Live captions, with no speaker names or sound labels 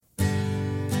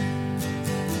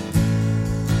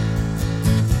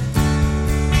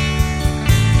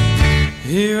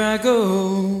Here I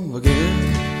go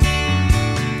again.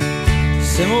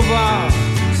 Same old bar,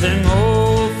 same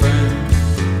old friends.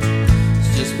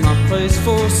 It's just my place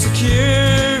for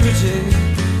security.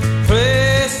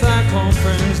 Place like home,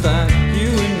 friends like you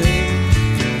and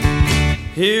me.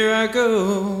 Here I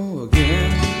go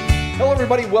again. Hello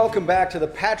everybody, welcome back to the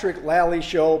Patrick Lally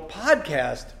Show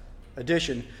podcast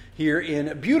edition here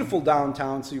in beautiful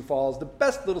downtown Sioux Falls, the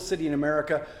best little city in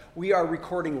America. We are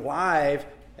recording live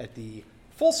at the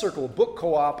Full Circle Book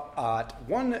Co-op at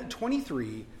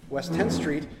 123 West 10th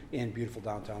Street in beautiful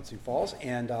downtown Sioux Falls.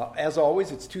 And as always,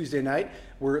 it's Tuesday night.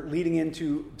 We're leading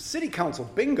into City Council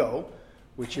Bingo,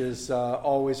 which is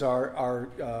always our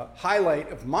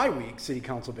highlight of my week, City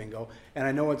Council Bingo. And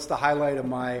I know it's the highlight of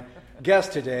my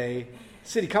guest today,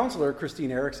 City Councilor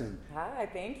Christine Erickson. Hi,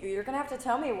 thank you. You're going to have to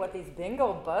tell me what these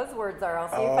bingo buzzwords are. I'll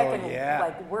see if I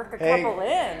can work a couple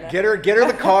in. Get her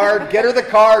the card. Get her the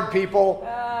card, people.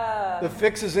 The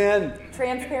fix is in.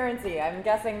 Transparency. I'm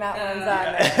guessing that one's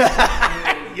on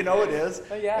there. You know it is.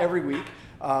 Yeah. Every week.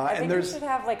 I think we should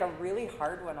have like a really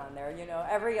hard one on there. You know,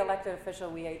 every elected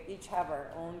official, we each have our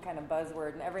own kind of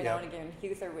buzzword, and every now and again,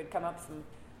 Huther would come up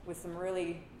with some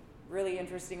really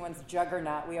interesting ones.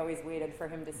 Juggernaut. We always waited for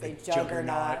him to say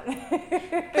Juggernaut.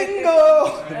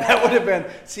 Bingo! That would have been.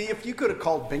 See, if you could have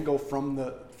called bingo from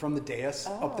the dais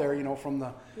up there, you know,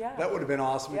 that would have been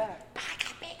awesome. Yeah.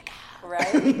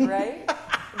 Right.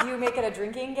 Do you make it a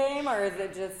drinking game, or is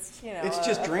it just, you know? It's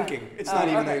just drinking. It's not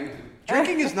even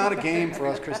drinking is not a game for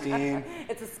us, Christine.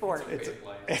 It's a sport. It's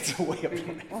a way of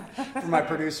life. For my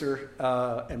producer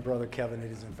and brother Kevin,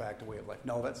 it is in fact a way of life.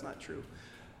 No, that's not true.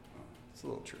 It's a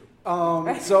little true.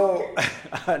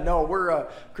 No,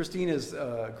 Christine has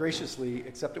graciously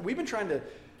accepted. We've been trying to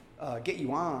get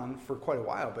you on for quite a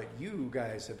while, but you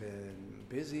guys have been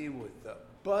busy with the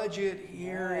budget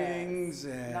hearings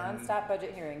and nonstop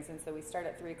budget hearings, and so we start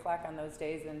at 3:00 on those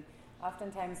days, and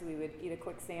oftentimes we would eat a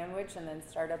quick sandwich and then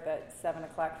start up at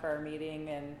 7:00 for our meeting,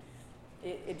 and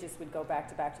it just would go back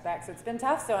to back to back. So it's been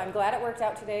tough. So I'm glad it worked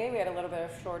out today. We had a little bit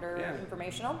of shorter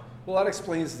informational. Well, that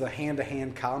explains the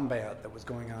hand-to-hand combat that was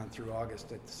going on through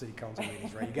August at the city council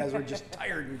meetings, right? You guys were just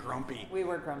tired and grumpy. We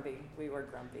were grumpy.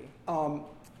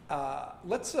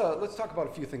 Let's talk about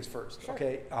a few things first. Sure.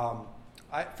 Okay.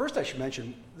 First, I should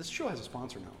mention this show has a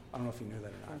sponsor now. I don't know if you knew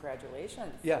that or not.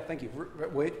 Congratulations. Yeah, thank you.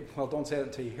 Wait, well, don't say that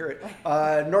until you hear it.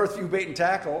 Northview Bait and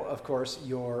Tackle, of course,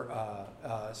 your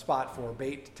spot for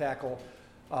bait, tackle,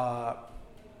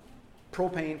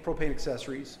 propane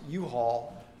accessories,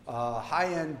 U-Haul,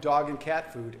 high-end dog and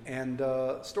cat food, and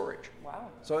storage. Wow.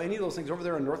 So any of those things over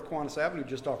there on North Kiwanis Avenue,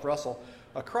 just off Russell,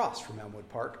 across from Elmwood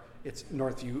Park, it's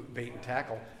Northview Bait and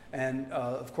Tackle. And,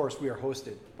 of course, we are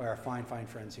hosted by our fine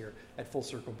friends here at Full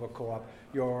Circle Book Co-op,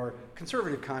 your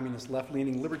conservative, communist,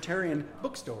 left-leaning, libertarian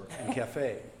bookstore and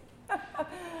cafe.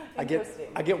 I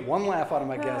get one laugh out of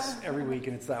my guests every week,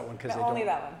 and it's that one because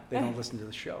they don't listen to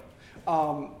the show.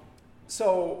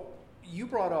 So you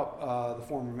brought up the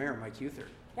former mayor, Mike Huther.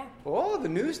 Yeah. Oh, the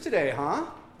news today, huh?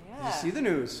 Yeah. Did you see the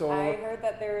news? So I heard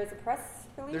that there is a press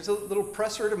release. There's a little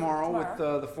presser tomorrow. With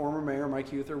the former mayor, Mike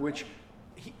Huther, which...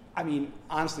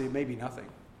 honestly, it may be nothing,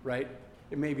 right?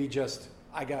 It may be just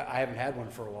I haven't had one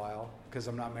for a while because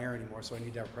I'm not mayor anymore, so I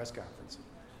need to have a press conference.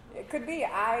 It could be.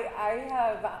 I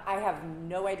have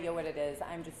no idea what it is.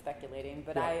 I'm just speculating,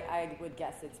 but I would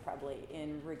guess it's probably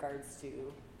in regards to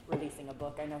releasing a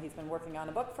book. I know he's been working on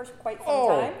a book for quite some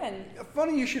time, and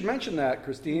funny you should mention that,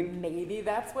 Christine. Maybe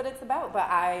that's what it's about, but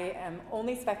I am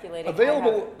only speculating.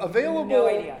 Available, no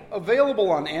idea. Available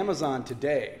on Amazon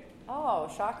today. Oh,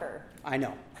 shocker! I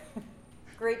know.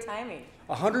 Great timing.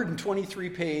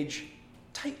 123-page,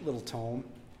 tight little tome.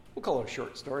 We'll call it a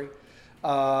short story.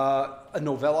 A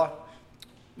novella.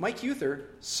 Mike Huther,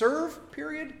 serve,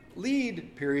 period,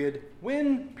 lead, period,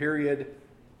 win, period,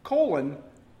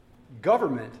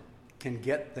 government can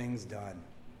get things done.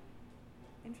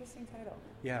 Interesting title.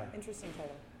 Yeah. Interesting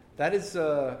title. That is,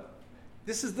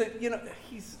 this is the,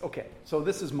 he's, okay, so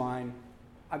this is mine.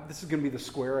 This is going to be the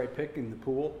square I pick in the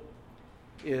pool.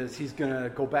 Is he's going to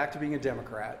go back to being a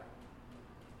Democrat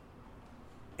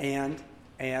and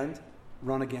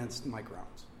run against Mike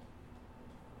Rounds.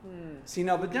 See,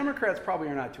 now the Democrats probably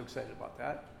are not too excited about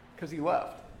that because he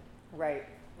left. Right.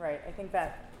 I think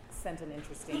that sent an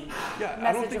interesting I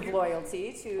message of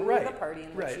loyalty to the party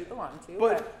in which you belong to.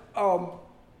 But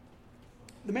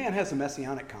the man has a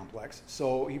messianic complex,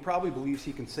 so he probably believes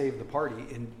he can save the party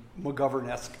in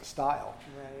McGovern-esque style.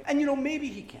 Right. And, maybe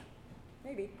he can.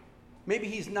 Maybe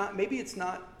he's not. Maybe it's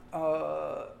not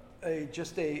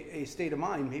just a state of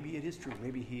mind. Maybe it is true.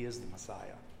 Maybe he is the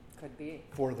Messiah. Could be.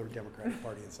 For the Democratic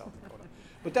Party in South Dakota.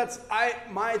 But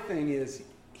my thing is,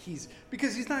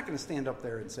 because he's not going to stand up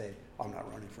there and say, I'm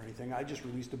not running for anything. I just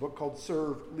released a book called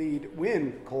Serve, Lead,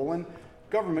 Win,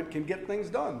 Government Can Get Things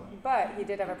Done. But he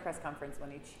did have a press conference when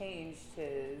he changed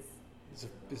his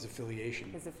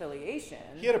affiliation. His affiliation.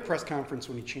 He had a press conference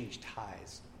when he changed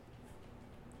ties.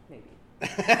 Maybe.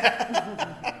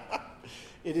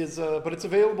 It is, but it's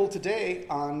available today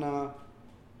on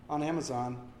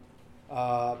Amazon.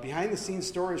 Behind-the-scenes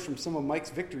stories from some of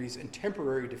Mike's victories and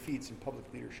temporary defeats in public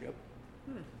leadership.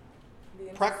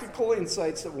 Practical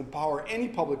insights that will empower any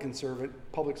public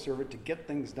servant to get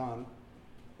things done,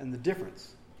 and the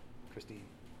difference, Christine,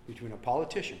 between a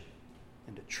politician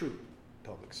and a true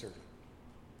public servant.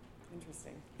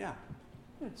 Interesting. Yeah.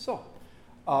 So,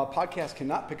 podcast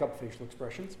cannot pick up facial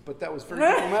expressions, but that was very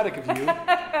diplomatic of you,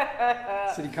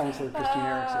 City Councilor Christine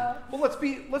Erickson. Well,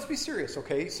 let's be serious,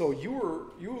 okay? So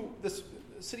this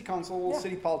city council,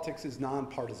 city politics is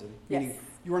nonpartisan, meaning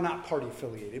you are not party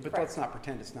affiliated, but let's not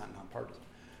pretend it's not nonpartisan.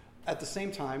 At the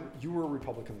same time, you were a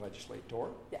Republican legislator,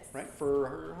 right?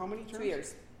 For how many terms? 2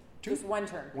 years. 2? Just one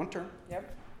term. One term.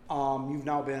 Yep. You've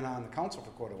now been on the council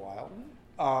for quite a while.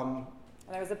 Mm-hmm.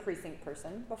 And I was a precinct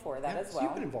person before that as well. So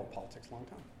you've been involved in politics a long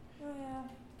time. Oh, yeah.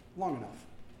 Long enough.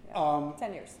 Yeah.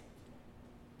 10 years.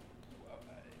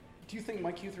 Do you think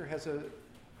Mike Huether has a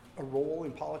role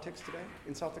in politics today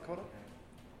in South Dakota?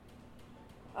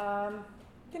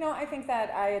 I think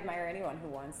that I admire anyone who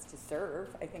wants to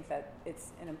serve. I think that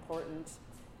it's an important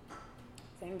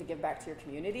thing to give back to your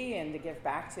community and to give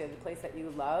back to the place that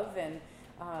you love. And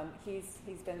he's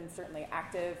been certainly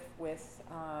active with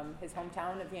his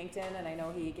hometown of Yankton, and I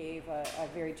know he gave a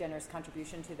very generous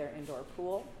contribution to their indoor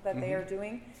pool that they are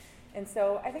doing. And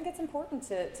so I think it's important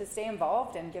to stay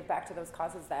involved and give back to those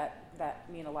causes that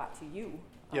mean a lot to you,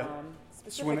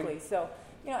 specifically. Swimming. So,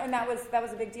 and that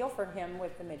was a big deal for him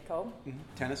with the Midco. Mm-hmm.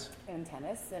 Tennis.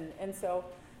 And so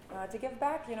to give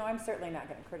back, I'm certainly not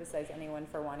going to criticize anyone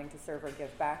for wanting to serve or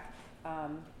give back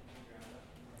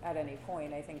at any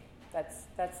point. I think that's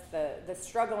the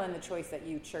struggle and the choice that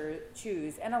you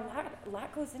choose, and a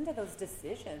lot goes into those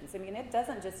decisions. I mean, it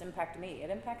doesn't just impact me; it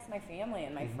impacts my family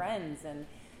and my friends and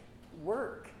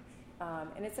work,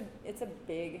 and it's a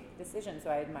big decision.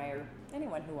 So I admire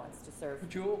anyone who wants to serve.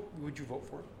 Would you vote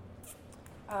for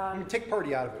it? Take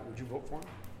party out of it. Would you vote for him?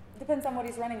 Depends on what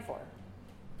he's running for.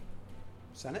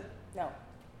 Senate? No.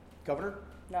 Governor?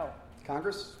 No.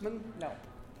 Congressman? No.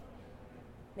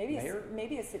 Maybe Mayor?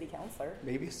 maybe a city councilor.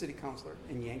 Maybe a city councilor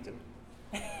in Yankton.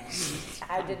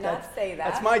 I did not say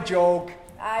that. That's my joke.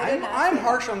 I'm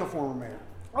harsh on the former mayor.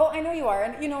 Oh, I know you are,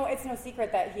 and it's no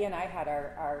secret that he and I had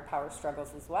our power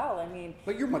struggles as well. I mean,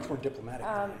 but you're much more diplomatic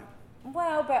than I am.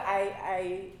 Well, but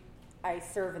I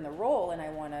serve in the role, and I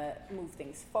want to move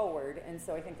things forward, and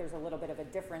so I think there's a little bit of a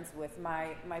difference with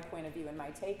my point of view and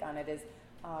my take on it is,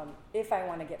 if I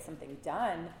want to get something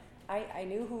done, I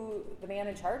knew who the man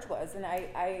in charge was, and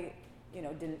I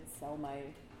didn't sell my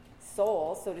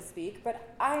soul, so to speak,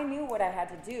 but I knew what I had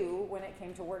to do when it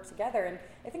came to work together. And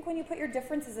I think when you put your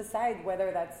differences aside, whether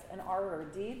that's an R or a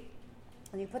D,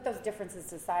 and you put those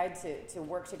differences aside to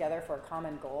work together for a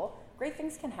common goal, great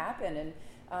things can happen. And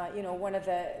one of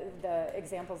the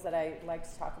examples that I like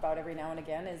to talk about every now and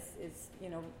again is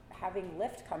having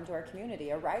Lyft come to our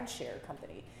community, a rideshare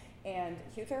company. And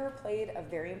Huether played a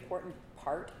very important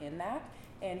part in that,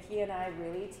 and he and I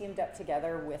really teamed up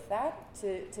together with that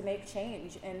to make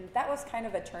change. And that was kind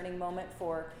of a turning moment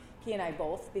for he and I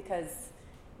both, because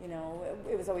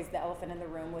it was always the elephant in the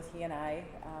room with he and I.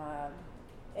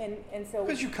 And so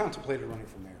because you contemplated running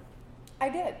for mayor.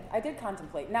 I did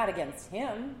contemplate, not against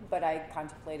him, but I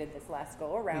contemplated this last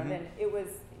go around, and it was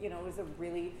a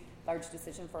really large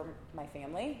decision for my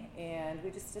family, and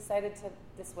we just decided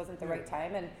this wasn't the right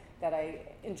time, and that I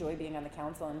enjoy being on the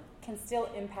council and can still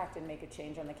impact and make a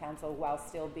change on the council while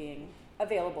still being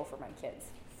available for my kids,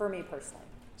 for me personally.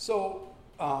 So,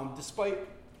 despite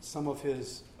some of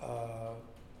his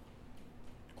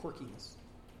quirkiness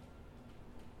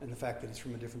and the fact that he's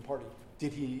from a different party,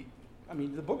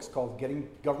 the book's called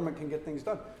Government Can Get Things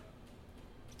Done.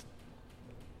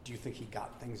 Do you think he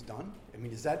got things done? I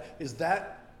mean, is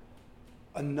that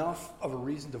enough of a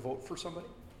reason to vote for somebody?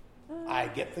 I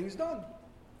get things done.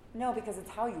 No, because it's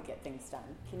how you get things done.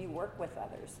 Can you work with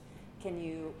others? Can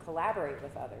you collaborate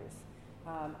with others?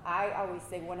 I always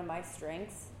say one of my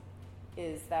strengths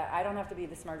is that I don't have to be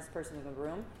the smartest person in the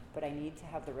room, but I need to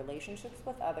have the relationships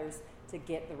with others to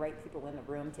get the right people in the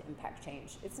room to impact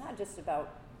change. It's not just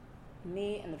about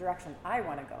me and the direction I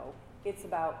want to go. It's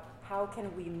about how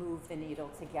can we move the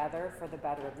needle together for the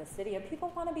better of the city. And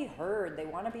people want to be heard. They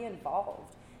want to be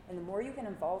involved. And the more you can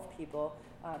involve people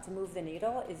to move the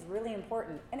needle is really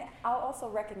important. And I'll also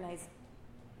recognize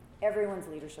everyone's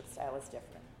leadership style is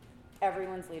different.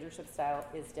 Everyone's leadership style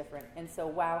is different. And so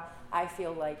while I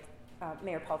feel like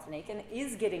Mayor Paul Tanakin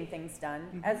is getting things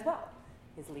done as well,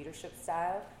 his leadership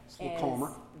style is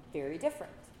calmer. Very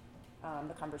different.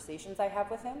 The conversations I have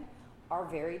with him are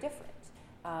very different.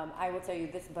 I will tell you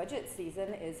this budget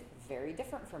season is very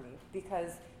different for me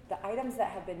because the items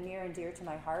that have been near and dear to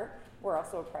my heart were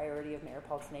also a priority of Mayor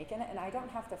Paul Tanakin, and I don't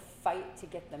have to fight to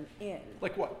get them in.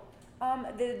 Like what?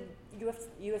 The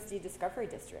USD Discovery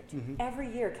District.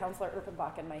 Every year, Councilor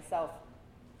Erpenbach and myself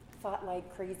fought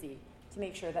like crazy to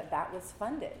make sure that that was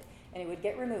funded, and it would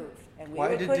get removed, and we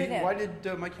would put it in. Why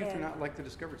did Mike Huther not like the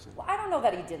Discovery Center? Well, I don't know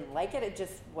that he didn't like it. It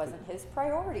just wasn't his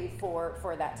priority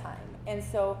for that time. And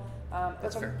so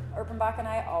Erpenbach and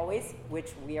I always,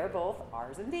 which we are both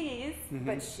R's and D's,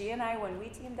 but she and I, when we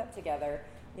teamed up together,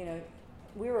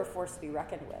 we were a force to be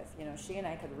reckoned with. She and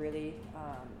I could really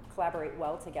collaborate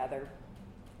well together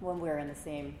when we were in the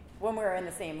same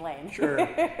lane. Sure.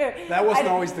 That wasn't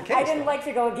always the case. I didn't like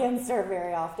to go against her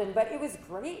very often, but it was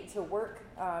great to work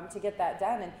to get that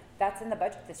done, and that's in the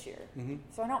budget this year.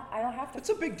 So I don't have to It's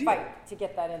a big deal. fight to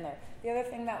get that in there. The other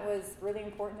thing that was really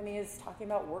important to me is talking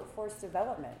about workforce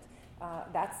development.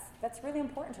 That's really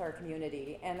important to our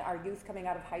community and our youth coming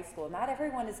out of high school. Not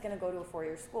everyone is going to go to a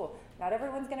four-year school. Not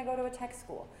everyone's going to go to a tech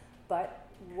school. But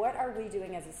what are we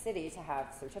doing as a city to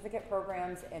have certificate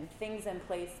programs and things in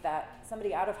place that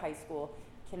somebody out of high school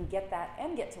can get that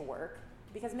and get to work?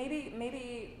 Because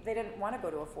maybe they didn't want to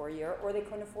go to a 4-year or they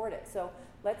couldn't afford it. So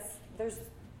there's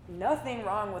nothing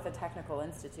wrong with a technical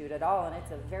institute at all, and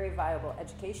it's a very viable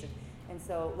education. And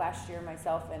so last year,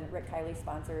 myself and Rick Kiley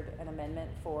sponsored an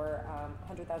amendment for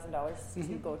 $100,000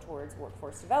 to go towards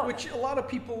workforce development. Which a lot of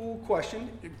people question,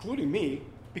 including me,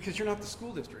 because you're not the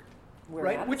school district. We're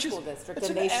right? not Which the school is, district,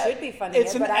 and they should be funding it.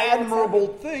 It's an but I will admirable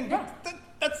tell you- thing, but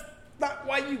that's not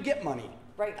why you get money.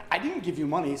 Right. I didn't give you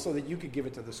money so that you could give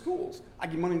it to the schools. I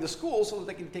give money to the schools so that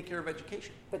they can take care of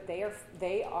education. But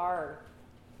they are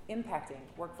impacting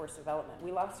workforce development.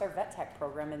 We lost our vet tech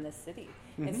program in this city,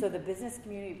 and so the business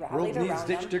community rallied World needs around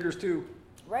ditch them. diggers too.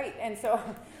 Right, and so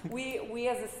we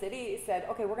as a city said,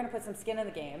 okay, we're going to put some skin in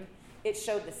the game. It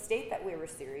showed the state that we were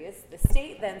serious. The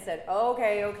state then said,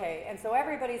 okay, and so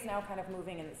everybody's now kind of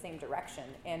moving in the same direction.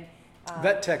 And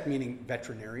Vet tech meaning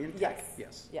veterinarian tech?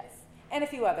 Yes, and a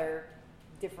few other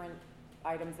different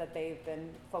items that they've been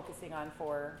focusing on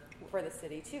for the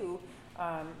city too.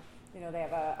 They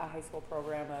have a high school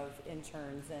program of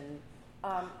interns and.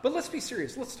 But let's be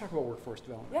serious. Let's talk about workforce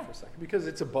development for a second, because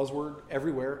it's a buzzword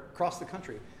everywhere across the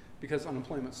country because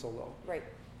unemployment's so low. Right.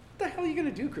 What the hell are you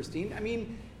going to do, Christine? I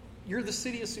mean, you're the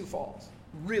city of Sioux Falls.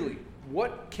 Really?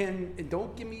 And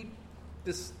don't give me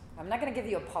this. I'm not going to give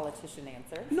you a politician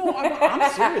answer. No,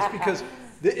 I'm serious because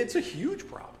it's a huge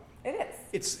problem. It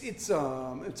is.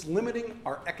 It's limiting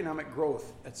our economic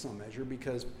growth at some measure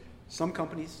because some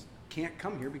companies can't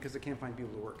come here because they can't find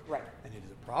people to work. Right. And it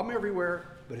is a problem everywhere,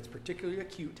 but it's particularly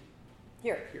acute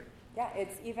here. Yeah,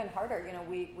 it's even harder.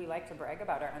 We like to brag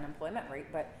about our unemployment rate,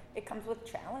 but it comes with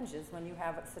challenges when you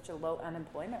have such a low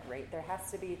unemployment rate. There has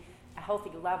to be a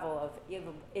healthy level of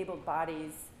able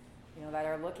bodies, that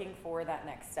are looking for that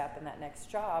next step and that next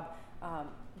job.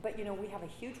 But we have a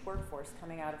huge workforce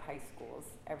coming out of high schools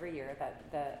every year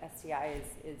that the STI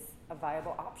is a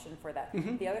viable option for that.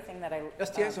 The other thing that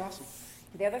STI is awesome.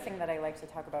 The other thing that I like to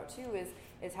talk about too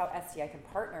is how STI can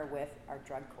partner with our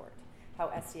drug court, how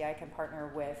STI can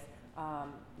partner with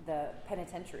the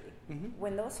penitentiary.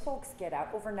 When those folks get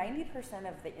out, over 90%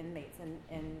 of the inmates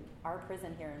in our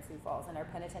prison here in Sioux Falls and our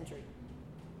penitentiary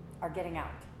are getting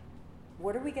out.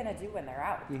 What are we going to do when they're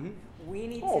out? We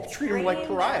need to treat them like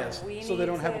pariahs so they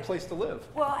don't have a to place to live.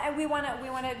 Well, and we want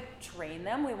to train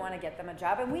them. We want to get them a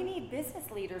job, and we need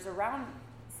business leaders around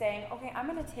saying, okay, I'm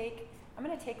going to take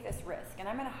this risk, and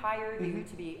I'm going to hire you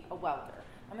to be a welder.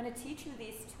 I'm going to teach you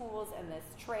these tools and this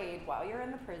trade while you're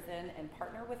in the prison, and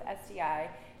partner with STI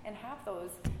and have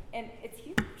those. And it's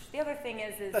huge. The other thing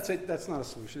is that's not a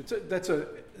solution.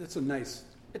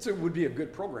 It would be a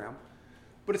good program,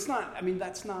 but it's not. I mean,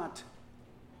 that's not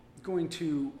going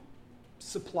to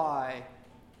supply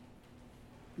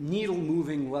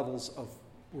needle-moving levels of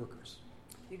workers.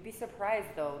 You'd be surprised,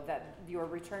 though, that your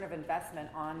return of investment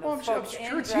on those I'm folks sure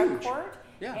in it's drug huge. court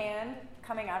Yeah. and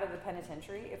coming out of the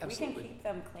penitentiary, if Absolutely. we can keep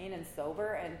them clean and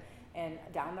sober and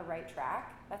down the right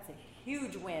track, that's a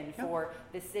huge win for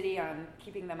the city on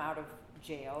keeping them out of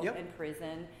jail and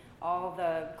prison, all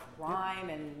the crime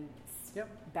and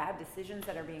bad decisions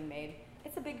that are being made.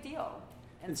 It's a big deal.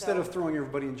 And Instead of throwing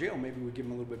everybody in jail, maybe we give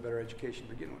them a little bit better education to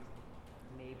begin with.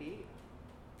 maybe.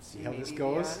 See how this Maybe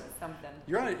goes? beyond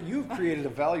something. You've created a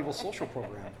valuable social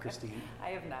program, Christine. I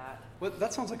have not. Well,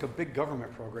 that sounds like a big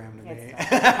government program to me.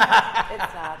 It's not.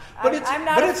 It's not. I'm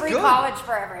not a free good. college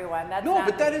for everyone. That's No,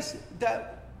 not but me.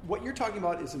 that what you're talking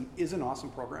about is an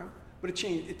awesome program, but it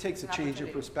takes a An change of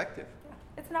opportunity. perspective. Yeah.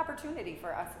 It's an opportunity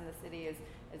for us in the city is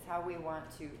how we want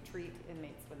to treat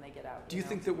inmates when they get out. Do you know?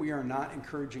 think that we are not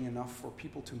encouraging enough for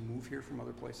people to move here from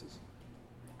other places?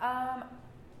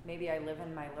 Maybe I live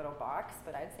in my little box,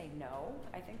 but I'd say no.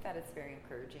 I think that it's very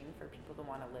encouraging for people to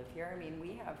want to live here. I mean,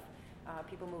 we have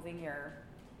people moving here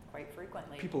quite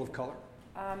frequently. People of color?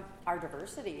 Our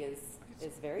diversity is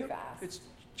very vast. It's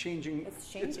changing. It's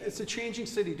changing. It's a changing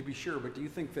city to be sure, but do you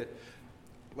think that,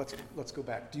 let's go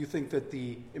back. Do you think that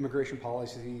the immigration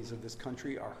policies of this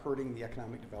country are hurting the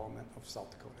economic development of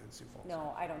South Dakota and Sioux Falls?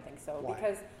 No, I don't think so. Why?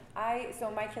 Because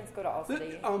my kids go to All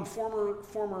City. Former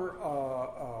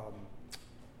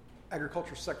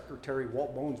Agriculture Secretary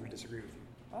Walt Bones would disagree with you.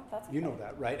 Oh, that's okay. You know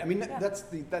that, right? I mean, Yeah. that's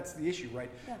the issue, right?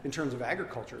 Yeah. In terms of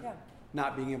agriculture, Yeah.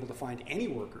 not being able to find any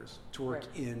workers to work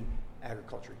Right. in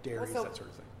agriculture, dairies, so- that sort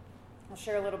of thing. I'll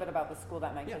share a little bit about the school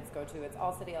that my Yeah. kids go to. It's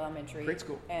All City Elementary. Great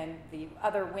school. And the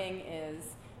other wing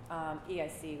is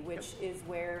EIC, which is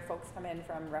where folks come in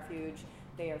from refuge.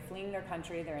 They are fleeing their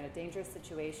country. They're in a dangerous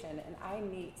situation. And I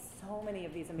meet so many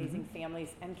of these amazing Mm-hmm.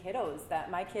 families and kiddos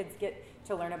that my kids get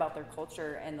to learn about their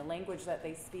culture and the language that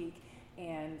they speak.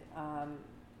 And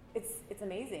it's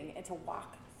amazing. And to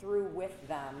walk through with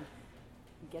them,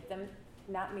 get them,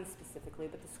 not me specifically,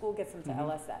 but the school gets them to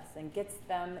LSS and gets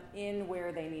them in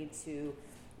where they need to.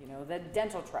 You know, the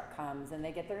dental truck comes and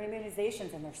they get their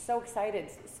immunizations and they're so excited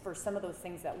for some of those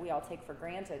things that we all take for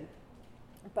granted.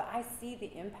 But I see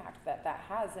the impact that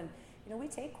has, and you know, we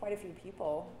take quite a few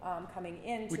people coming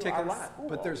into We take our a lot, school.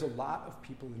 but there's a lot of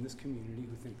people in this community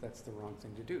who think that's the wrong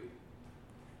thing to do.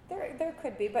 There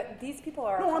could be, but these people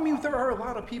are. No, I mean, there are a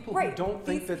lot of people who Right, don't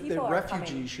think these that the people are refugees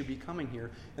coming. should be coming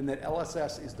here and that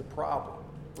LSS is the problem,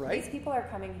 right? These people are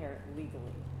coming here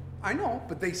legally. I know,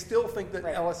 but they still think that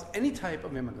Right. any type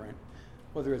of immigrant,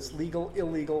 whether it's legal,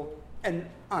 illegal, and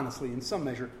honestly, in some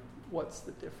measure, what's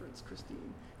the difference,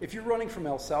 Christine? If you're running from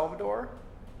El Salvador,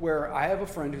 where I have a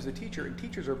friend who's a teacher, and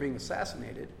teachers are being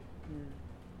assassinated,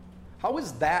 how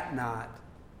is that not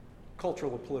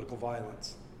cultural or political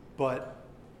violence? But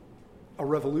a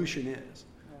revolution is.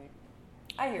 Right.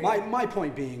 I hear you. My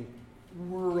point being,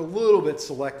 we're a little bit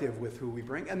selective with who we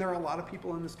bring, and there are a lot of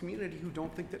people in this community who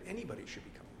don't think that anybody should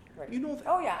be coming here. Right. You know that.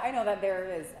 Oh yeah, I know that there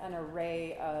is an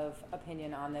array of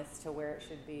opinion on this to where it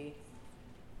should be,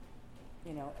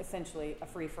 you know, essentially a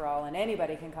free-for-all and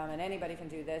anybody can come and anybody can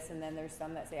do this, and then there's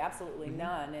some that say absolutely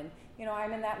none. And you know,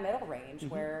 I'm in that middle range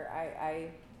where I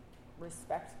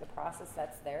respect the process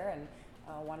that's there and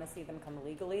want to see them come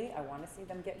legally. I want to see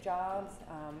them get jobs.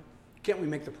 Can't we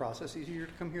make the process easier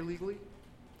to come here legally?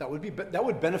 That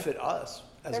would benefit us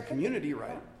as There a could community, be,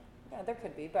 right? Yeah, there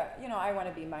could be, but you know, I want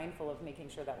to be mindful of making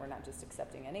sure that we're not just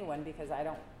accepting anyone, because I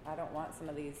don't want some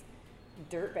of these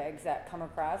dirtbags that come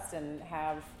across and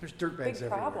have There's dirtbags big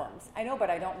everywhere. problems. I know, but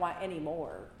I don't want any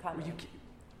more coming. I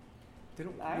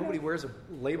know. Nobody wears a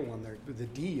label on with a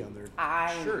D on their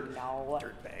I shirt. know.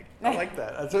 Dirtbag. I like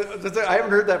that. I haven't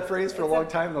heard that phrase for a long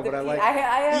time though, but I like. I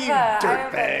have you I have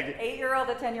dirtbag. an 8-year-old,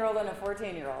 a 10-year-old, and a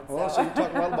 14-year-old. Oh, so you're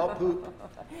talking about poop.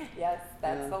 Yes,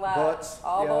 that's Yeah, a lot. butts,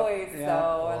 All yeah, boys, yeah.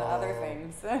 so and other Oh.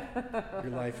 things.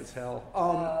 Your life is hell.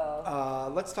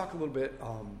 Let's talk a little bit.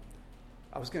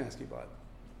 I was going to ask you about.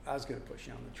 I was going to push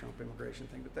you on the Trump immigration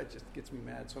thing, but that just gets me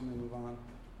mad, so I'm going to move on.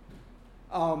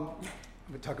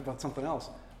 I'm going to talk about something else.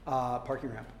 Parking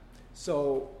ramp.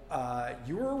 So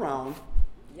you were around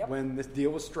Yep. when this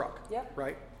deal was struck, Yep.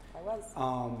 right? I was.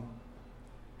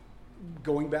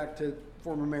 Going back to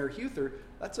former Mayor Huther,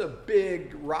 that's a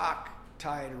big rock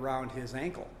tied around his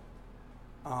ankle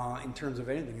in terms of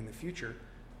anything in the future.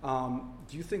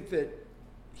 Do you think that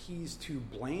he's to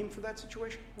blame for that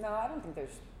situation? No, I don't think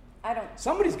there's. I don't.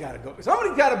 Somebody's got to go.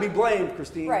 Somebody's got to be blamed,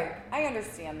 Christine. Right. I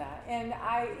understand that. And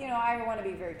I want to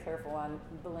be very careful on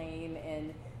blame.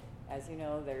 And as you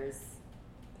know, there's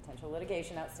potential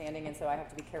litigation outstanding. And so I have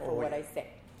to be careful what I say.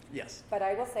 Yes. But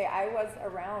I will say I was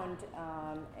around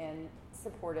and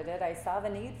supported it. I saw the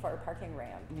need for a parking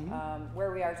ramp.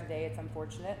 Where we are today, it's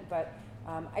unfortunate. But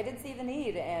I did see the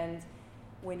need. And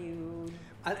when you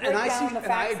break down the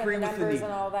facts and the numbers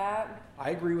and all that.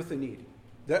 I agree with the need.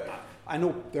 I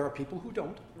know there are people who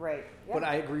don't. Right. Yep. But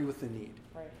I agree with the need.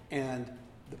 Right. And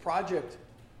the project,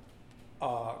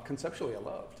 conceptually, I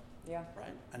loved. Yeah.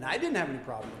 Right. And I didn't have any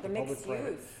problem with The the mixed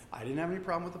public-private. use. I didn't have any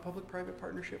problem with the public-private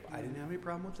partnership. I didn't have any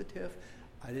problem with the TIF.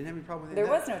 I didn't have any problem with There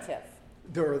any of was that. no TIF.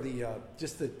 There are the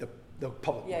just the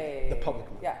public money, the public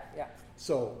money. Yeah.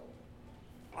 So,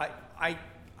 I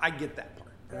get that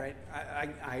part, right?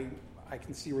 I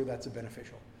can see where that's a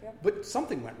beneficial. Yep. But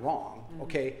something went wrong,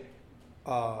 okay?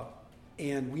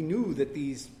 And we knew that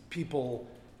these people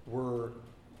were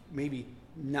maybe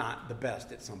not the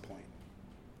best at some point.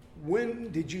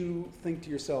 When did you think to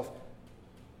yourself,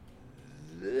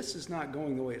 this is not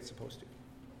going the way it's supposed to?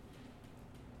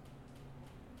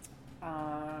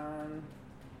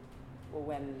 Well,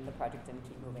 when the project didn't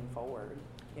keep moving forward.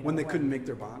 When they couldn't make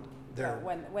their bond?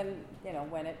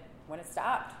 When it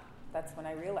stopped, that's when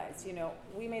I realized,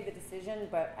 we made the decision,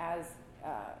 but as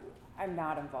I'm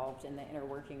not involved in the inner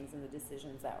workings and the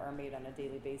decisions that are made on a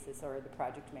daily basis, or the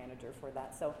project manager for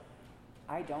that. So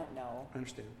I don't know I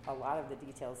understand a lot of the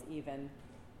details even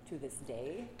to this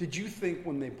day. Did you think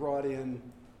when they brought in, and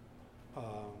I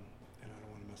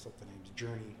don't want to mess up the names,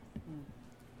 Journey,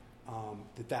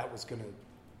 that was going to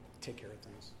take care of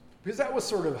things? Because that was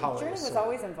sort of how Journey it was. was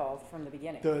always involved from the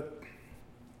beginning.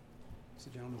 What's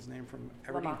the gentleman's name from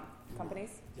Aberdeen? Lamont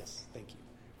Companies? Yes, thank you.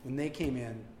 When they came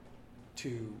in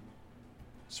to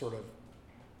sort of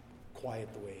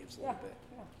quiet the waves a little bit,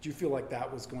 do you feel like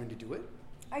that was going to do it?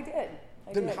 I did.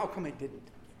 Then how come it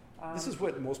didn't? This is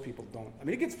what most people don't. I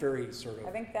mean, it gets very sort of.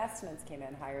 I think the estimates came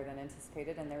in higher than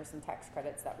anticipated, and there were some tax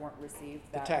credits that weren't received.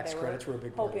 The tax credits were a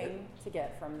big part of it. Hoping to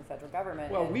get from the federal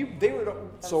government. Well, we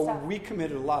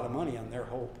committed a lot of money on their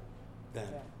hope. Then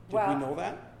did we know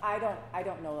that? I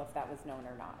don't know if that was known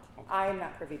or not. Okay. I'm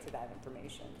not privy to that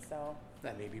information, so.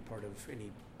 That may be part of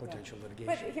any potential litigation.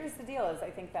 But here's the deal: is I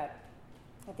think that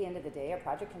at the end of the day, a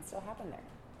project can still happen there.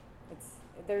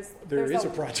 There is a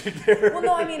project there. Well,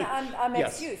 no, I mean on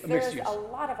mixed use. There's a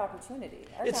lot of opportunity.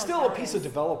 It's still a piece of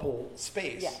developable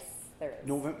space. Yes, there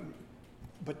is.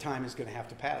 But time is going to have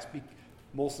to pass,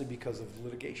 mostly because of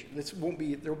litigation.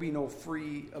 There will be no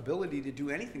free ability to do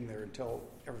anything there until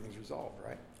everything's resolved,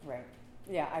 right? Right.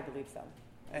 Yeah, I believe so.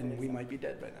 And we might be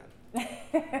dead by then.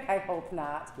 I hope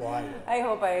not. Well, I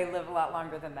hope I live a lot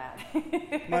longer than that.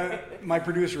 my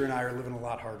producer and I are living a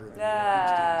lot harder than we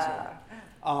are.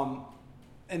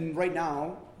 And right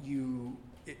now,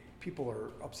 people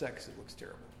are upset because it looks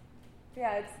terrible.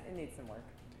 Yeah, it needs some work.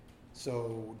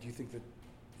 So, do you think that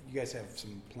you guys have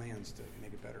some plans to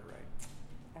make it better, right?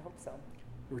 I hope so.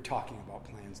 We were talking about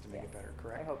plans to make it better,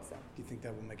 correct? I hope so. Do you think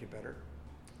that will make it better?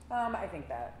 I think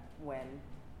that when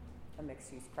a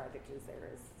mixed-use project is there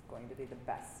is going to be the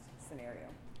best scenario.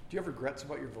 Do you have regrets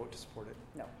about your vote to support it?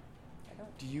 No, I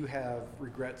don't. Do you have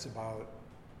regrets about?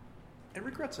 And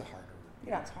regrets are harder.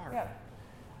 Yeah, it's hard. Yeah.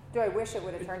 Do I wish it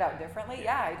would have turned out differently?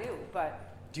 Yeah, I do. But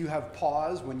do you have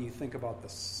pause when you think about the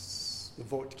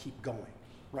vote to keep going?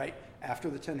 Right after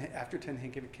Ten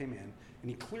Hinkevich came in, and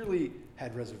he clearly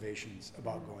had reservations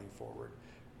about going forward.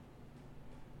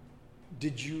 Do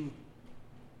you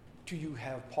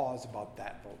have pause about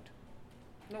that vote?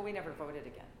 No, we never voted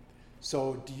again.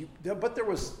 So do you? But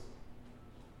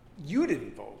you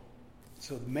didn't vote,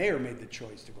 so the mayor made the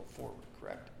choice to go forward,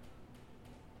 correct?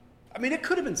 I mean, it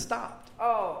could have been stopped.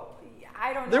 Oh,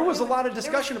 I don't know. There was a lot of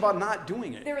discussion about not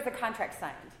doing it. There was a contract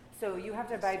signed, so you have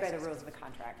to abide by the rules of the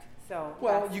contract. So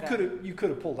well, you could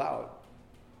have pulled out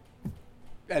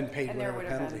and paid whatever penalty. And there would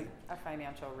have been a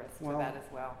financial risk to that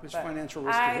as well. There's financial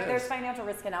risk to this. There's financial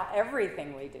risk in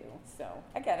everything we do, so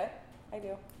I get it. I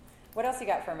do. What else you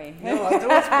got for me? No,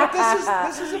 but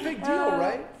this is a big deal,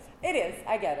 right? It is.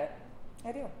 I get it.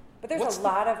 I do. But there's a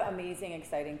lot of amazing,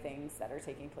 exciting things that are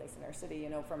taking place in our city.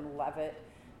 From Levitt.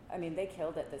 I mean, they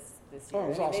killed it this year. Oh, it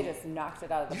was awesome. They just knocked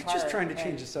it out of the park. You're just trying to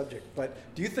change the subject. But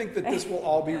do you think that this will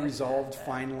all be resolved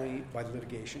finally by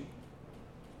litigation?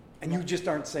 And you just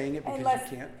aren't saying it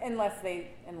because you can't? Unless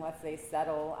they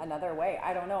settle another way.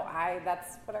 I don't know.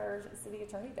 That's what our city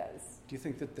attorney does. Do you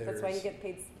think that That's why he gets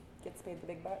paid the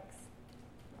big bucks.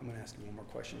 I'm going to ask you one more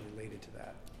question related to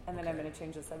that. And then I'm going to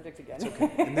change the subject again.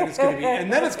 It's okay.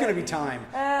 And then it's going to be time.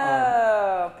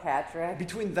 Oh, Patrick.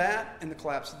 Between that and the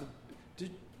collapse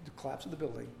of the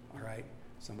building, all right,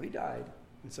 somebody died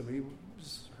and somebody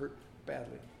was hurt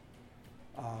badly.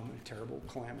 A terrible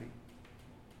calamity.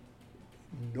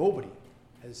 Nobody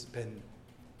has been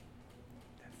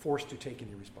forced to take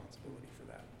any responsibility for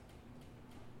that.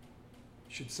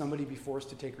 Should somebody be forced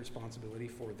to take responsibility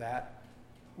for that,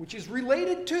 which is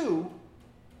related to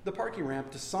the parking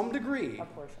ramp to some degree? A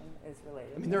portion is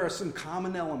related. I mean, there are some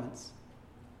common elements.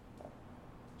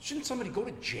 Shouldn't somebody go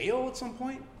to jail at some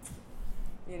point?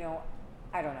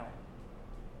 I don't know.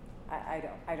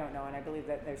 I don't know, and I believe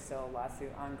that there's still a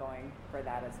lawsuit ongoing for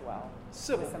that as well.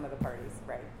 Civil. With some of the parties,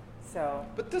 right. So.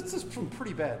 But this is some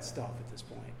pretty bad stuff at this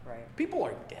point. Right. People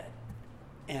are dead.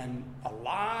 and a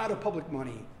lot of public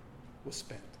money was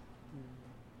spent.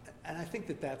 And I think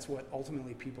that that's what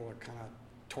ultimately people are kind of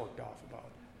torqued off about.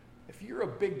 If you're a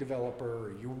big developer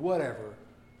or you're whatever,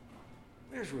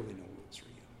 there's really no rules for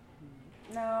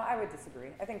you. No, I would disagree.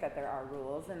 I think that there are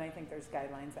rules, and I think there's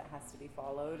guidelines that has to be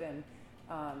followed. And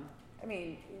I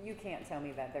mean, you can't tell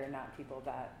me that there are not people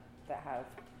that have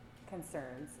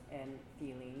concerns and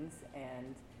feelings,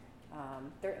 and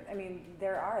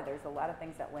there's a lot of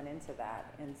things that went into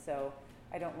that, and so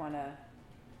I don't want to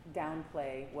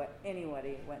downplay what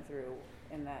anybody went through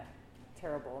in that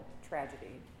terrible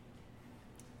tragedy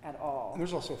at all. And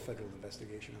there's also a federal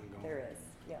investigation ongoing. There is.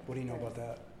 Yeah. What do you know about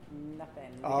that?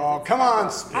 Nothing. Oh, come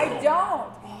on. I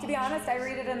don't. To be honest, I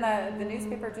read it in the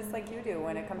newspaper just like you do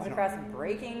when it comes across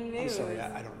breaking news. I'm sorry,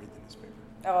 I don't read the newspaper.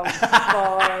 Oh, boy.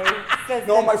 Says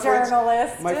No, the my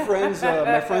journalist.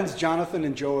 my friends Jonathan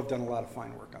and Joe have done a lot of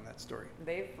fine work on that story.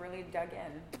 They've really dug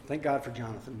in. Thank God for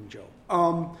Jonathan and Joe.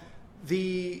 Now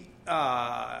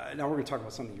we're going to talk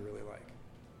about something you really like.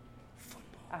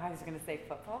 I was going to say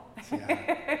football. Yeah, we're going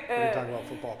to talk about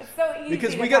football. It's so easy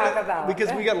to talk about.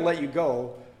 Because we got to let you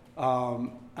go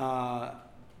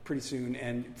pretty soon.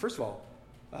 And first of all,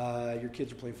 your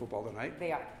kids are playing football tonight.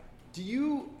 They are.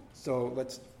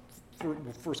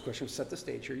 First question, set the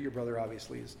stage here. Your brother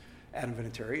obviously is Adam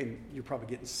Vinatieri, and you're probably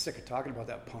getting sick of talking about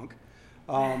that punk.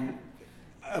 But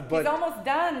he's almost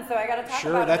done, so I got to talk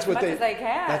sure, about that's it as what much as I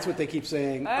can. That's what they keep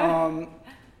saying.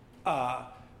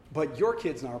 But your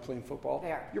kids now are playing football.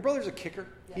 They are. Your brother's a kicker.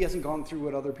 Yes. He hasn't gone through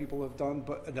what other people have done,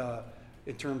 but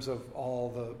in terms of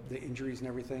all the injuries and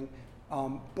everything.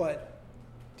 But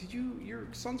your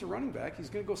son's a running back. He's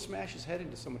going to go smash his head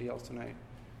into somebody else tonight.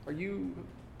 Are you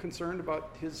concerned about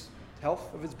his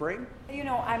health of his brain? You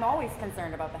know, I'm always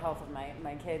concerned about the health of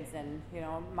my kids, and you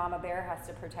know, Mama Bear has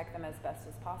to protect them as best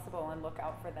as possible and look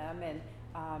out for them. And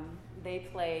they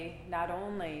play not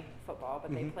only football,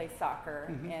 but they play soccer,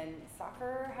 and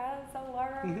soccer has a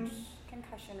large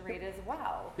concussion rate as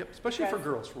well. Yep, especially for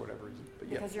girls for whatever reason. But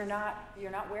yeah. Because you're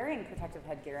not wearing protective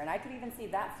headgear, and I could even see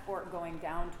that sport going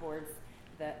down towards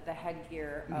the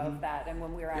headgear of that. And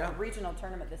when we were at a regional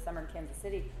tournament this summer in Kansas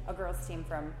City, a girls team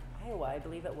from Iowa, I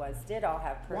believe it was, did all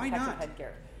have protective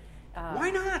headgear. Why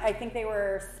not? I think they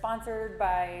were sponsored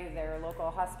by their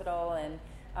local hospital, and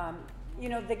you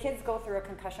know, the kids go through a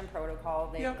concussion protocol.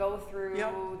 They go through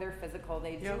their physical.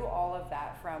 They do all of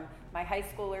that, from my high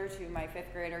schooler to my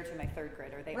 5th grader to my 3rd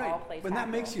grader. They all play tackle. But that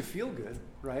makes you feel good,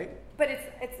 right? But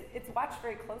it's watched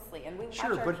very closely, and we watch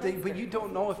sure, our kids but you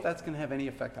don't know if that's going to have any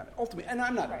effect on it. Ultimately, and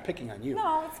I'm not picking on you.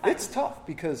 No, it's fine. It's tough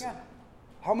because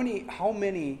how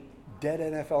many dead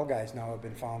NFL guys now have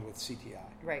been found with CTI?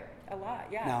 Right, a lot,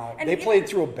 yeah. Now, and they played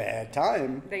through a bad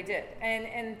time. They did,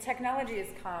 and technology has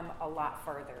come a lot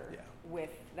farther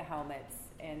with the helmets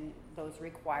and those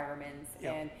requirements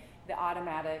and the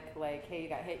automatic, like, hey, you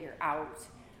got hit, you're out.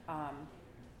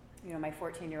 You know, my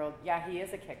 14-year-old, he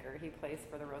is a kicker. He plays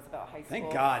for the Roosevelt High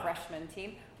School freshman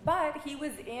team. But he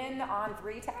was in on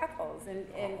 3 tackles,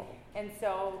 and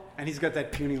so... And he's got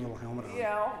that puny little helmet on. You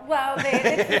know, well,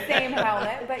 it's the same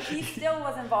helmet, but he still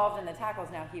was involved in the tackles.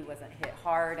 Now, he wasn't hit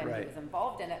hard, and he was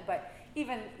involved in it, but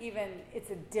even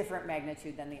it's a different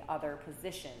magnitude than the other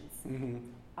positions.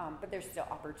 But there's still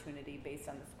opportunity based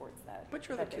on the sports that But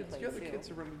your other kids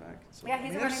are running back. So,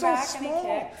 he's a running so back, small.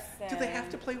 and he kicks. Do they have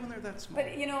to play when they're that small?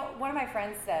 But, you know, one of my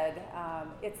friends said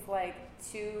it's like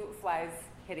 2 flies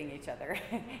hitting each other.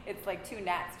 It's like 2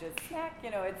 gnats just smack.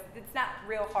 You know, it's not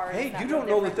real hard. Hey, you don't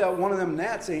know that one of them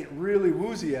gnats ain't really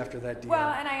woozy after that deal. Well,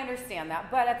 and I understand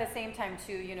that. But at the same time,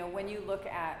 too, you know, when you look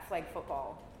at flag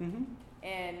football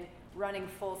and running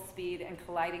full speed and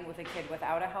colliding with a kid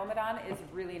without a helmet on is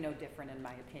really no different, in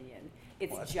my opinion.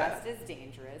 It's just as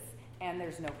dangerous, and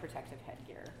there's no protective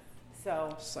headgear.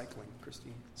 So cycling,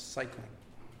 Christine, cycling.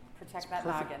 Protect that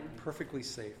noggin. Perfectly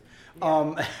safe,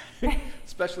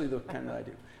 especially the kind that I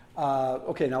do.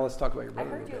 Okay, now let's talk about your brother.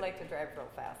 I heard you like to drive real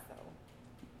fast, though.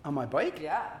 On my bike?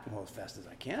 Yeah. Well, as fast as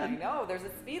I can. I know. There's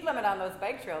a speed limit on those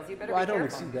bike trails. You better be careful. I don't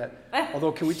exceed that.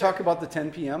 Although, can we Sure. talk about the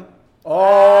 10 p.m.?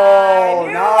 Oh,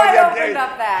 I opened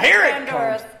up that. Here it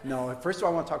Pandora's. comes. No, first of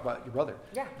all, I want to talk about your brother.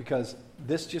 Yeah. Because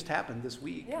this just happened this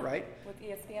week, right? With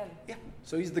ESPN. Yeah.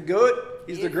 So he's the GOAT.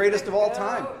 He's the greatest of all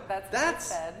time. That's what he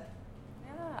said.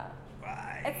 Yeah.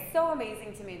 Right. It's so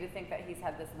amazing to me to think that he's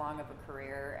had this long of a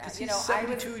career. Because he's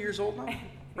 72 years old now,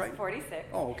 right? He's 46.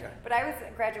 Oh, okay. But I was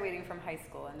graduating from high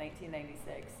school in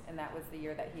 1996, and that was the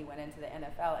year that he went into the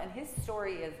NFL. And his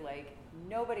story is like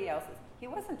nobody else's. He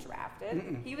wasn't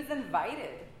drafted. He was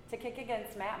invited to kick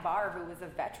against Matt Barr, who was a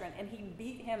veteran, and he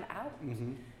beat him out.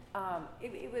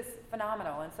 It was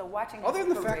phenomenal. And so watching Other his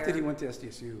than the career, fact that he went to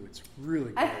SDSU, it's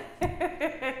really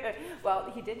great.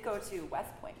 well, he did go to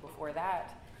West Point before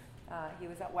that. He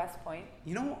was at West Point.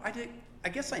 You know, I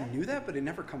guess I knew that, but it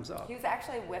never comes up. He was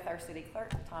actually with our city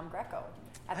clerk, Tom Greco,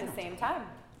 at the same time,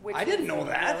 which I didn't was know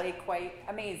that. really quite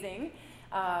amazing.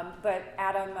 But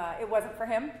Adam, it wasn't for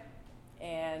him,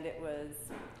 and it was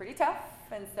pretty tough.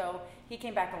 And so he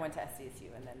came back and went to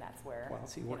SDSU, and then that's where. Well,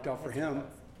 see, it worked out for him. Goes.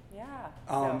 Yeah.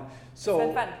 So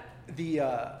it's been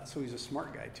fun. So he's a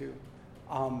smart guy too.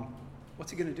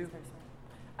 What's he gonna do?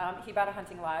 He bought a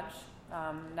hunting lodge,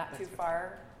 not too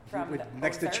far from the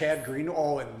next Ozarks. to Chad Green.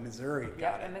 Oh, in Missouri.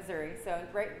 Yeah, in Missouri. So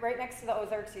right next to the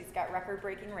Ozarks, he's got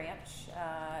record-breaking ranch.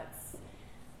 It's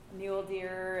mule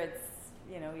deer. It's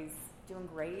he's doing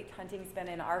great. Hunting's been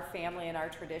in our family and our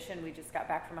tradition. We just got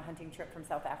back from a hunting trip from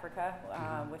South Africa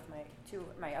with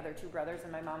my other two brothers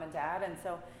and my mom and dad, and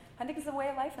so hunting is a way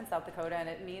of life in South Dakota, and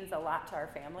it means a lot to our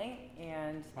family.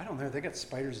 And I don't know. They got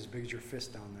spiders as big as your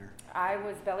fist down there. I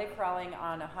was belly crawling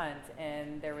on a hunt,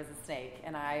 and there was a snake,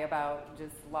 and I about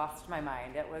just lost my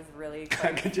mind. It was really I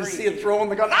could just see freaky. it throwing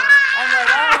the gun. I'm like,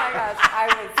 oh my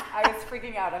gosh, I was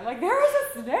freaking out. I'm like, there was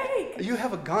a snake. You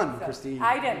have a gun, So, Christine.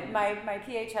 I didn't. My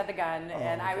PH had the gun,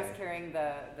 and I was okay. carrying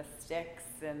the sticks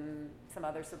and some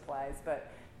other supplies,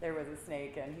 but there was a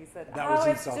snake, and he said, That was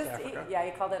in it's South just, Africa? yeah,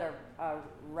 he called it a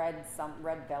red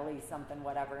belly something,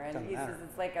 whatever, and Doesn't he matter. says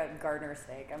it's like a gardener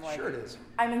snake. I'm like, Sure it is.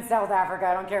 I'm in South Africa,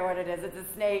 I don't care what it is, it's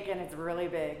a snake, and it's really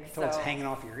big. So it's hanging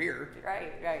off your ear.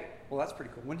 Right. Well, that's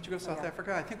pretty cool. When did you go to South Yeah.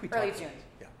 Africa? I think we Early talked. June.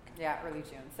 Yeah. Yeah, early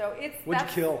June. So it's. What'd you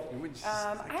that's- kill? What'd you-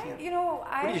 I can't-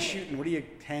 What are you shooting? What are you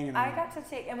hanging I on? got to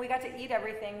take, and we got to eat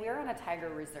everything. We were on a tiger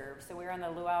reserve, so we were on the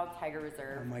Luau Tiger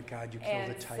Reserve. Oh my God, you killed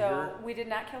And a tiger? so we did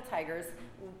not kill tigers.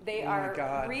 They Oh my are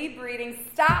God.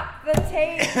 rebreeding. Stop the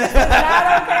tape. This is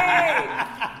not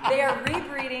okay. They are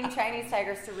rebreeding Chinese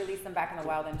tigers to release them back in the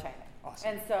wild in China.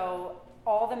 Awesome. And so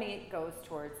all the meat goes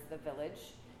towards the village.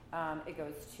 It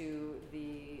goes to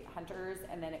the hunters,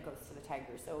 and then it goes to the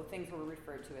tigers. So things were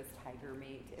referred to as tiger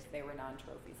meat if they were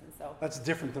non-trophies. And so That's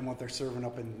different than what they're serving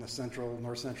up in the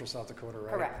north central South Dakota,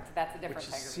 right? correct. That's a different Which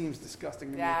tiger. seems disgusting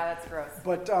to me. Yeah, that's gross.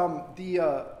 But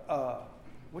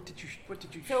what did you?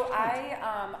 So shoot?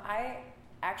 I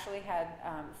actually had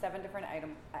 7 different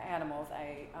animals.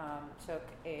 I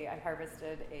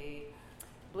harvested a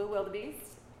blue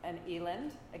wildebeest, an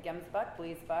eland, a gemsbuck,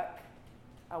 bleesbuck,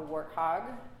 a warthog.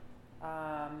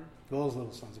 Those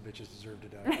little sons of bitches deserve to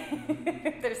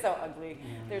die. They're so ugly. Yeah,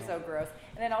 I They're know. so gross.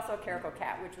 And then also a caracal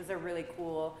cat, which was a really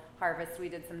cool harvest. We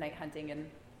did some night hunting and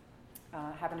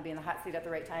happened to be in the hot seat at the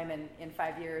right time. And in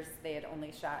 5 years, they had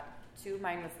only shot 2.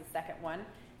 Mine was the second one,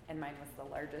 and mine was the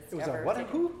largest It was ever. a what?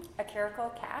 taken. Who? A caracal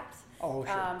cat. Oh,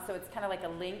 sure. So it's kind of like a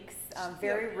lynx,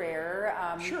 very rare.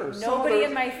 Sure. Nobody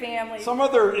in my family. Some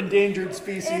other endangered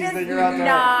species it is that you're out there.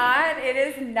 not. It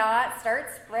is not. Stop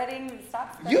spreading.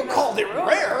 You those called it rumors.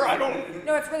 rare. I don't.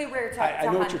 No, it's really rare to I know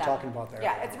hunt what you're them. talking about there.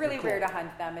 Yeah, it's really Cool. rare to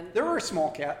hunt them. And They were a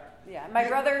small cat. yeah, my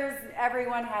brothers,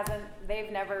 everyone hasn't.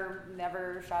 They've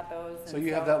never shot those. So and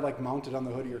you have that like mounted on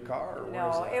the hood of your car, or where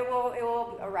is No, that? it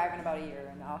will arrive in about a year,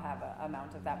 and I'll have a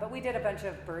mount of that. But we did a bunch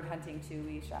of bird hunting too.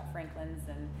 We shot francolins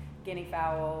and guinea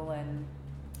fowl and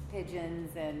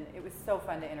pigeons, and it was so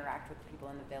fun to interact with people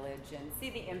in the village and see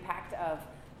the impact of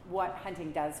what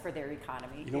hunting does for their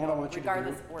economy. You know what I want you to do?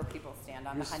 regardless of where people stand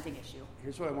on Here's- the hunting issue.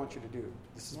 Here's what I want you to do.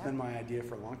 This has Yeah. been my idea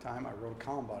for a long time. I wrote a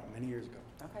column about it many years ago.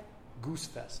 Okay. Goose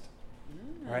Fest.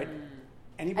 Right?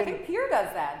 I Anybody? think Pierre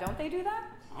does that. Don't they do that?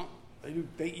 Oh, they do.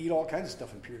 They eat all kinds of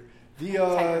stuff in Pierre.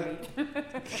 Tiger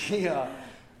meat.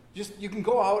 Just you can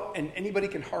go out and anybody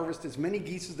can harvest as many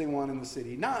geese as they want in the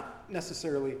city. Not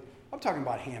necessarily. I'm talking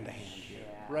about hand to hand here,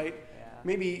 Yeah, right? yeah.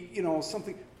 Maybe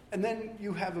something, and then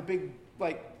you have a big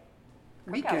like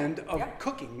Cookout. weekend of Yeah.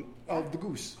 cooking Yeah. of the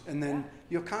goose, and then Yeah.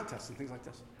 you have contests and things like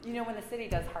this. You know, when the city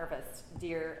does harvest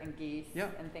deer and geese Yeah.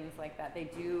 and things like that, they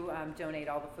do donate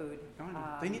all the food. I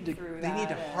know. They need to. through They need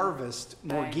to that, and- harvest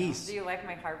more I know. geese. Do you like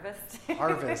my harvest?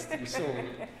 Harvest.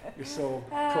 You're so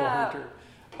pro Ah. hunter.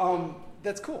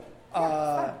 That's cool.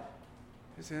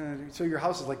 So your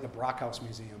house is like the Brockhouse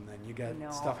Museum. Then you got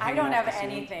No, stuff. I hanging don't off have the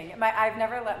ceiling. anything. I've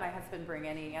never let my husband bring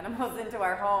any animals into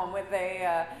our home with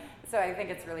a. So I think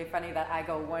it's really funny that I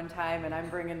go one time and I'm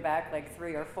bringing back like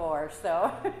 3 or 4.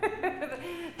 So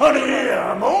Honey,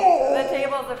 I'm old. the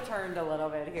tables have turned a little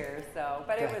bit here. So,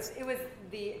 but Yes. it was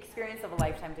the experience of a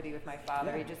lifetime to be with my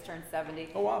father. Yeah. He just turned 70,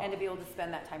 Oh, wow. and to be able to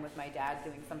spend that time with my dad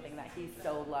doing something that he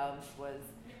so loves was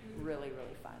really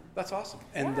fun. That's awesome.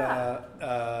 And Yeah.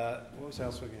 what was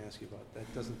else I going to ask you about?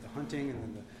 That doesn't the hunting and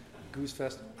then the Goose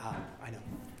Fest. I know.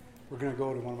 we're going to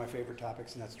go to one of my favorite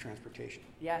topics, and that's transportation.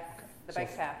 Yes, the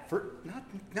bike path.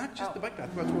 Not just the bike path.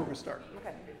 That's where we're going to start.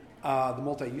 Okay. The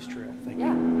multi-use trail thing.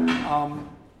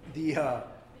 Yeah.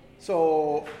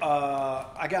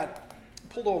 I got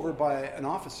pulled over by an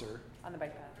officer On the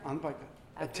bike path. on the bike path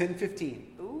at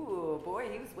 10:15. Ooh, boy,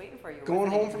 he was waiting for you. Going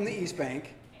wasn't he? home from the East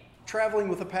Bank, traveling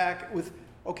with a pack with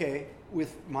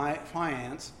my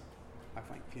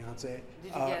fiance. Did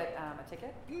you get a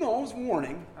ticket? No, it was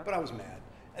warning, but I was mad.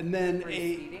 And then For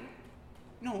speeding?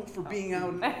 No, for being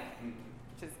out.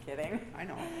 Just kidding. I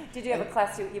know. Did you have a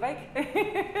Class 2 e-bike?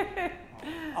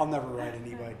 I'll never ride an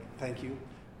e-bike. Thank you.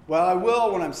 Well, I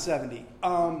will when I'm 70.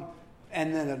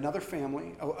 And then another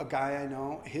family, a guy I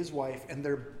know, his wife, and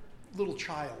their little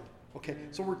child. Okay,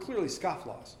 so we're clearly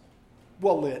scofflaws.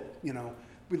 Well lit,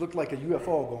 We looked like a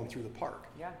UFO going through the park.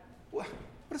 Yeah. What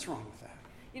is wrong with that?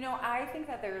 I think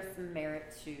that there's some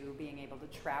merit to being able to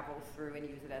travel through and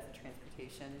use it as a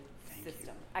transportation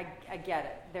system. I get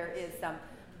it. There is some,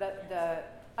 the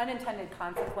unintended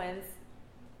consequence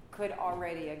could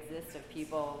already exist of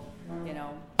people,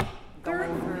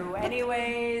 going through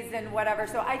anyways and whatever.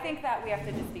 So I think that we have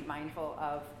to just be mindful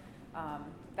of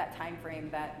that time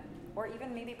frame or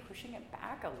even maybe pushing it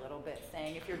back a little bit,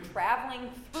 saying if you're traveling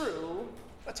through.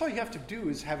 That's all you have to do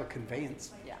is have a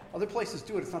conveyance. Yeah. Other places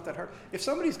do it. It's not that hard. If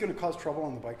somebody's going to cause trouble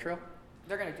on the bike trail,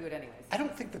 they're going to do it anyways. I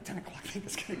don't think the 10 o'clock thing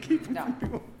is going to keep them from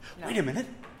doing it. No. Wait a minute.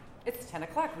 It's 10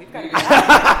 o'clock. We've got to get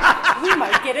out. We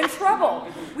might get in trouble.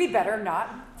 We better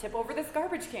not tip over this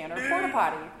garbage can or porta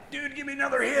potty. Dude, give me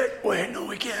another hit. Wait, no,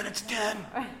 we can't. It's 10.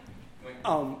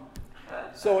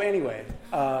 So anyway,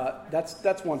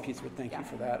 that's one piece of it. Thank you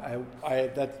for that.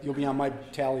 That you'll be on my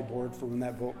tally board for when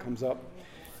that vote comes up.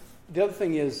 The other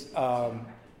thing is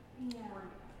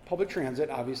public transit.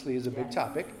 Obviously, is a big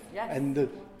topic, and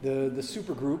the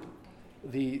super group,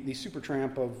 the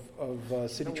Supertramp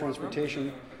of city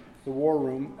transportation, the War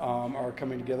Room are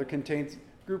coming together.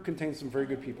 Group contains some very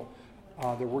good people.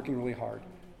 They're working really hard,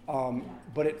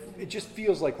 but it just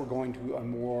feels like we're going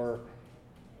to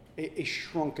a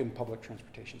shrunken public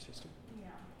transportation system. Yeah.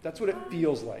 That's what it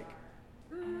feels like.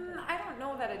 I don't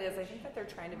know that it is. I think that they're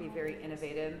trying to be very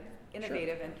innovative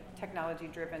and technology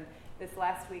driven. This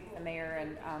last week, the mayor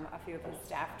and a few of his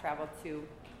staff traveled to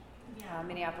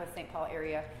Minneapolis, St. Paul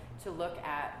area to look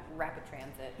at rapid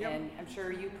transit. Yep. And I'm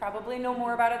sure you probably know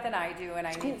more about it than I do, and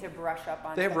I need to brush up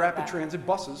on. They have rapid transit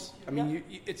buses. I mean,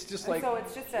 it's just like. So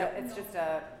it's just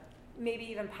a maybe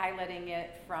even piloting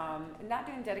it from, not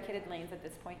doing dedicated lanes at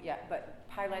this point yet, but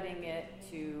piloting it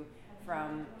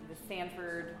from the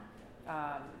Sanford,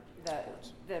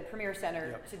 the Premier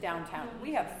Center to downtown.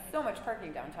 We have so much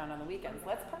parking downtown on the weekends.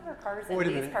 Let's park our cars in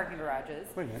these parking garages.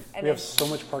 Wait a minute. We have so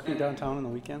much parking downtown on the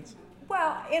weekends?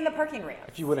 Well, in the parking ramps.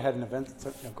 If you would have had an event,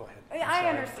 no, go ahead. I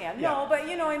understand. Yeah. No, but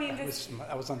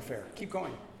that was unfair. Keep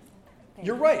going.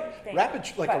 You're right.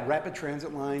 Rapid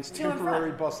transit lines,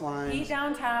 temporary bus lines. Eat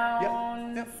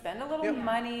downtown, spend a little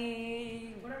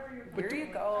money. Here you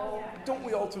go. Don't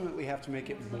we ultimately have to make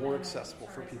it more accessible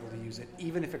for people to use it,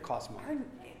 even if it costs money?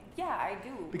 Yeah, I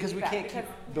do. Because we can't keep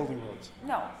building roads.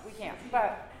 No, we can't.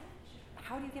 But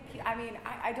how do you get people? I mean,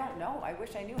 I don't know. I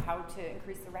wish I knew how to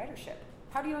increase the ridership.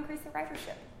 How do you increase the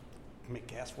ridership? Make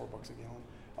gas $4 a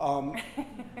gallon.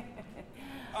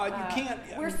 You can't.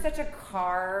 We're such a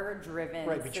car-driven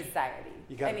society.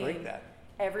 You got to break that.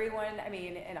 Everyone,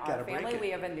 in our family, we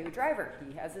have a new driver.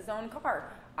 He has his own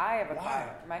car. I have a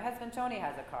car. My husband, Tony,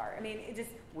 has a car.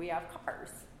 We have cars.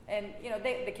 And,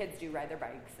 the kids do ride their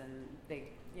bikes and they,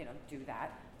 do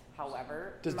that.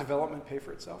 However. Does development pay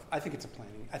for itself? I think it's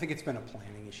been a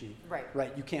planning issue.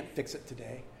 Right. You can't fix it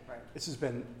today. Right. This has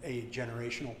been a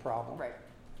generational problem. Right.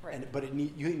 But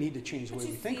you need to change the way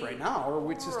we think right now,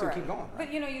 or it's just going to keep going. Right?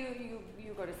 But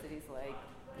you go to cities like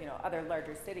other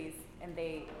larger cities, and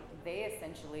they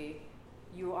essentially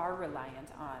you are reliant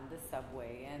on the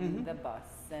subway and the bus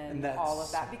and all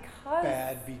of that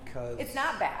because it's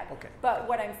not bad. Okay. But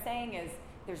what I'm saying is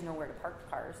there's nowhere to park the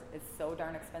cars. It's so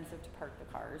darn expensive to park the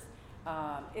cars.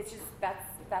 It's just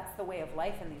that's the way of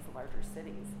life in these larger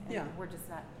cities, and we're just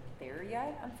not there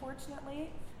yet,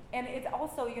 unfortunately. And it's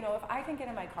also, if I can get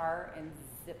in my car and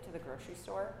zip to the grocery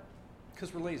store.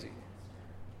 Because we're lazy.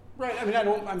 Right.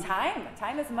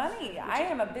 Time is money. I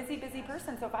am a busy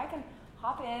person. So if I can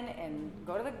hop in and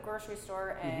go to the grocery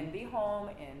store and be home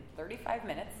in 35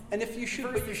 minutes. And if you should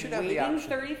have the option. Waiting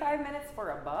 35 minutes for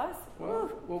a bus?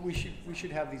 Well, we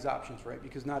should have these options, right?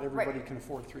 Because not everybody can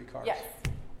afford 3 cars. Yes.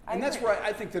 And that's where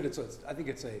I think that it's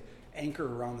a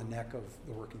anchor around the neck of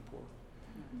the working poor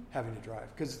having to drive.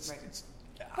 Because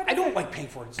I don't like paying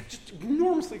for it. It's just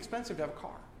enormously expensive to have a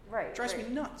car. Right. It drives me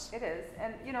nuts. It is.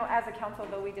 And, you know, as a council,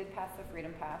 though, we did pass the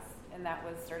Freedom Pass, and that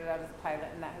was started out as a pilot,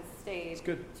 and that has stayed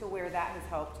to where that has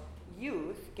helped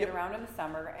youth get around in the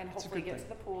summer and hopefully get to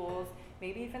the pools.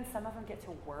 Maybe even some of them get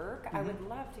to work. I would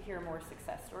love to hear more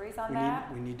success stories on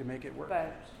that. We need to make it work.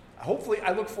 But hopefully,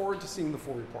 I look forward to seeing the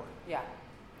full report. Yeah.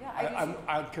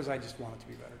 Yeah, because I just want it to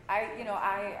be better.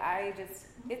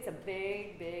 It's a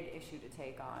big, big issue to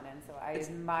take on, and so I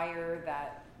admire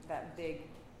that big.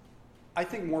 I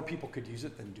think more people could use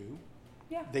it than do.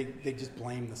 Yeah. They just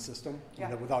blame the system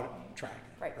without trying.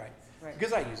 Right.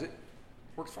 Because I use it,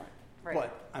 works fine. Right.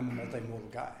 But I'm a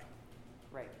multimodal guy.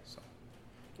 Right. So.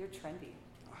 You're trendy.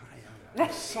 I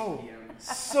am so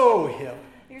hip.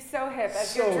 You're so hip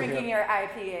as you're drinking your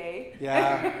IPA.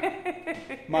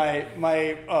 Yeah. my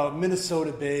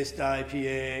Minnesota-based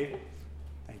IPA.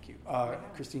 Thank you.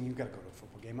 Christine, you've got to go to a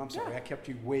football game. I'm sorry. I kept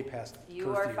you way past You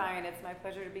curfew. are fine. It's my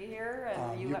pleasure to be here.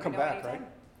 And you let come me know back, anytime. right?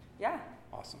 Yeah.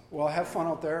 Awesome. Well, have fun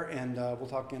out there, and we'll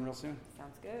talk again real soon.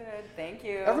 Sounds good. Thank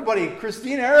you. Everybody,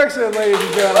 Christine Erickson, ladies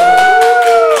and gentlemen.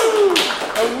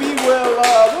 And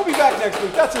we'll be back next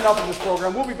week. That's enough of this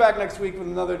program. We'll be back next week with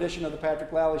another edition of the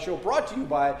Patrick Lally Show, brought to you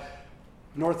by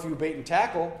Northview Bait and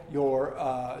Tackle, your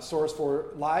source for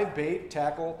live bait,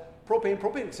 tackle,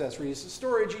 propane accessories,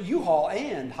 storage, U-Haul,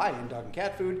 and high-end dog and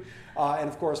cat food. And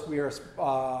of course, we are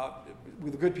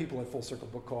with the good people at Full Circle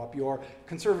Book Co-op, your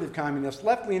conservative, communist,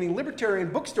 left-leaning, libertarian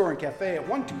bookstore and cafe at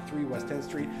 123 West 10th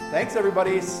Street. Thanks,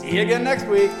 everybody. See you again next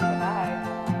week. Bye.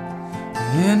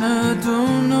 And I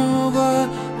don't know what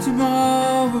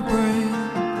tomorrow brings.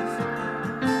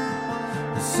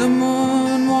 Does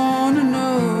someone wanna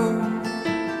know?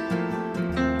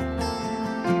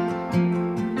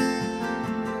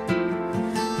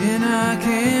 And I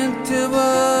can't tell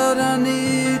what I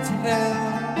need to have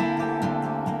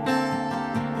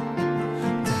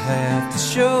to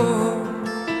show.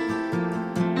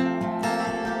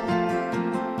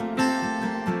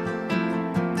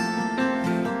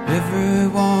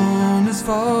 Everyone is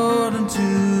falling to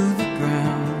the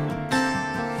ground,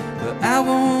 but I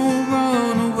won't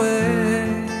run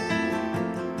away.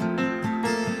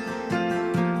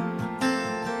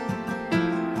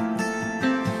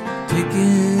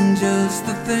 Taking just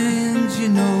the things you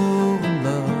know and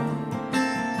love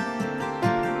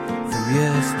from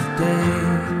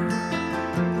yesterday.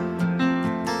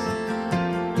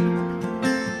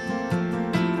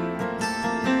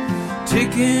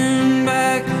 Taking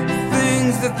back the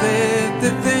things that they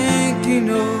think you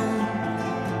know.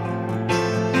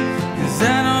 'Cause I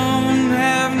don't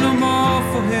have no more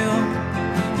for him.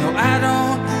 No, I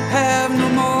don't have no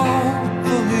more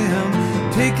for him.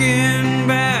 Taking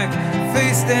back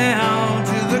face down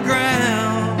to the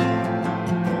ground.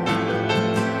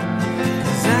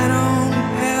 'Cause I don't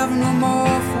have no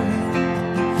more for him.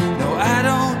 No, I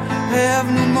don't have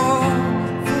no more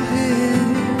for him.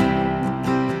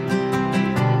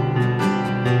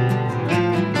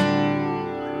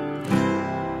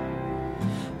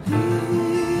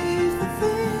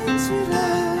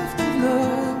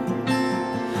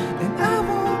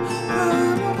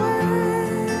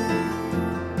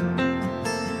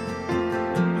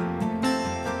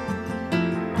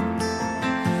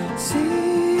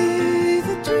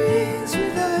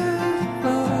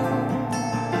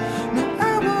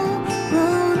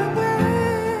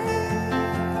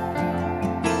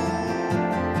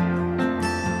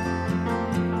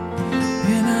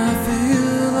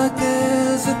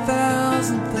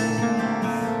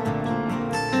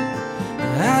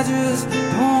 I just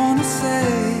wanna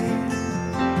say,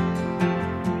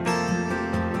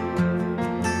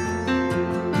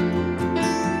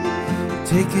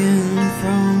 taken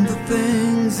from the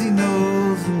things he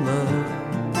knows and loves,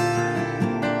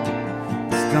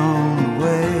 it's gone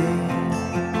away.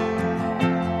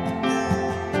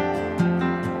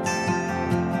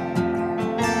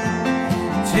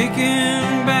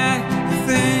 Taking back the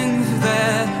things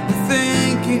that we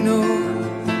think he knows.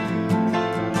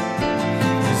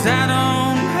 I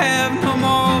don't have no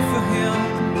more for him.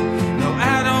 No, I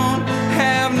don't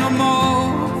have no more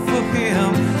for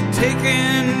him.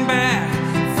 Taken back,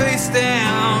 face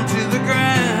down to the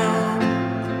ground.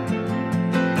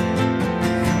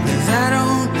 'Cause I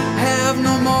don't have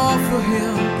no more for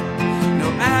him. No,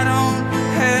 I don't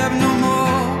have no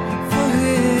more for him.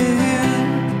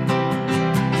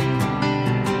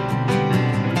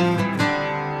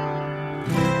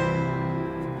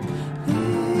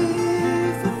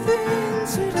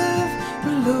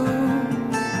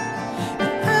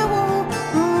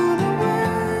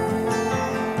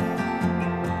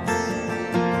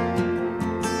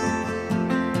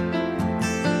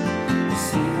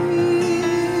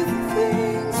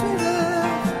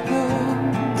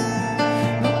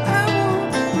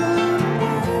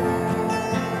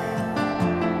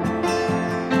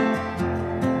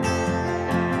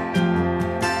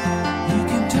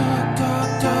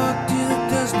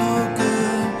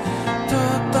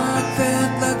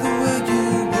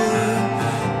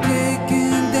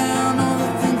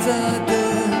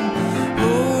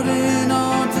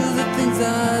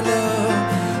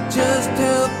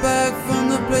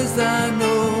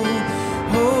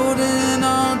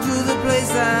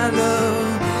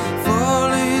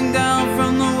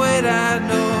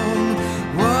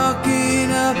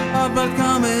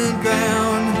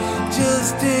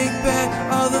 just take back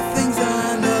all the things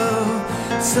I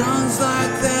love. Songs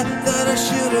like that that I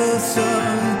should have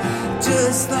sung.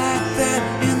 Just like that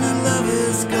and the love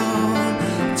is gone.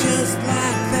 Just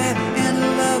like that and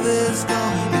the love is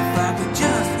gone. If I could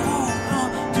just hold on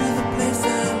to the place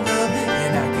I love,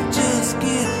 and I could just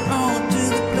get on to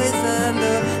the place I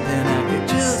love, then I could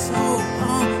just hold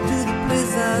on to the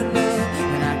place I love,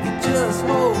 and I could just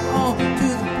hold on to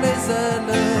the place I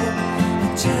love,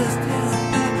 and just held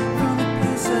back from the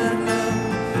place I love,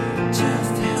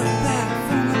 just held back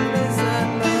from the place I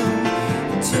love,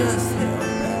 just